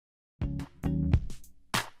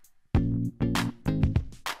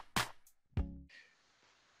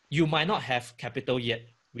you might not have capital yet,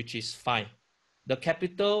 which is fine. The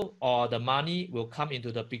capital or the money will come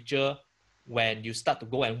into the picture when you start to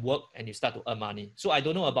go and work and you start to earn money. So I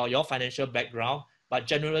don't know about your financial background, but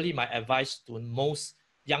generally my advice to most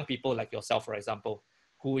young people like yourself, for example,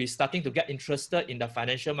 who is starting to get interested in the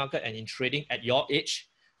financial market and in trading at your age,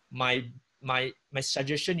 my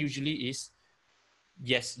suggestion usually is,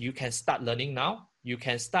 yes, you can start learning now. You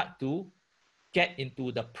can start to get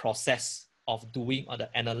into the process of doing all the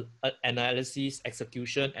analysis,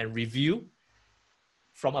 execution, and review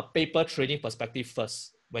from a paper trading perspective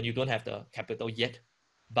first, when you don't have the capital yet.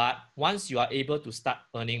 But once you are able to start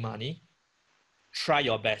earning money, try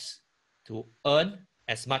your best to earn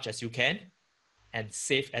as much as you can and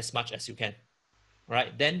save as much as you can,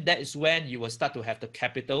 right? Then that is when you will start to have the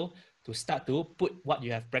capital to start to put what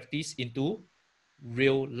you have practiced into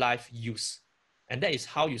real life use. And that is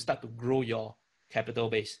how you start to grow your capital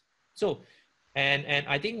base. So, and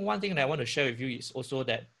I think one thing that I want to share with you is also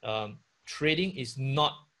that trading is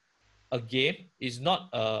not a game, is not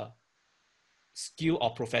a skill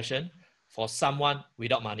or profession for someone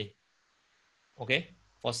without money. Okay?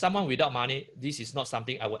 For someone without money, this is not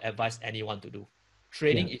something I would advise anyone to do.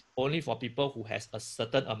 Trading is only for people who has a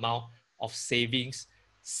certain amount of savings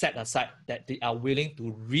set aside that they are willing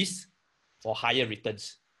to risk for higher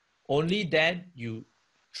returns. Only then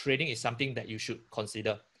trading is something that you should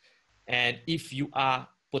consider. And if you are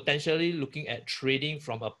potentially looking at trading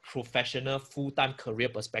from a professional full-time career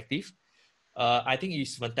perspective, I think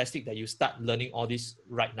it's fantastic that you start learning all this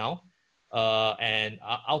right now. And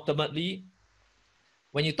ultimately,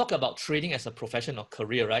 when you talk about trading as a profession or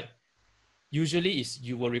career, right, usually is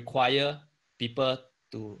you will require people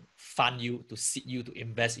to fund you, to seed you, to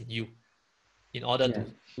invest in you in order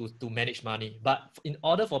to manage money. But in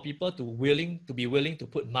order for people to be willing to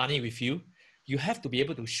put money with you, you have to be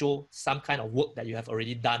able to show some kind of work that you have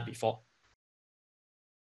already done before.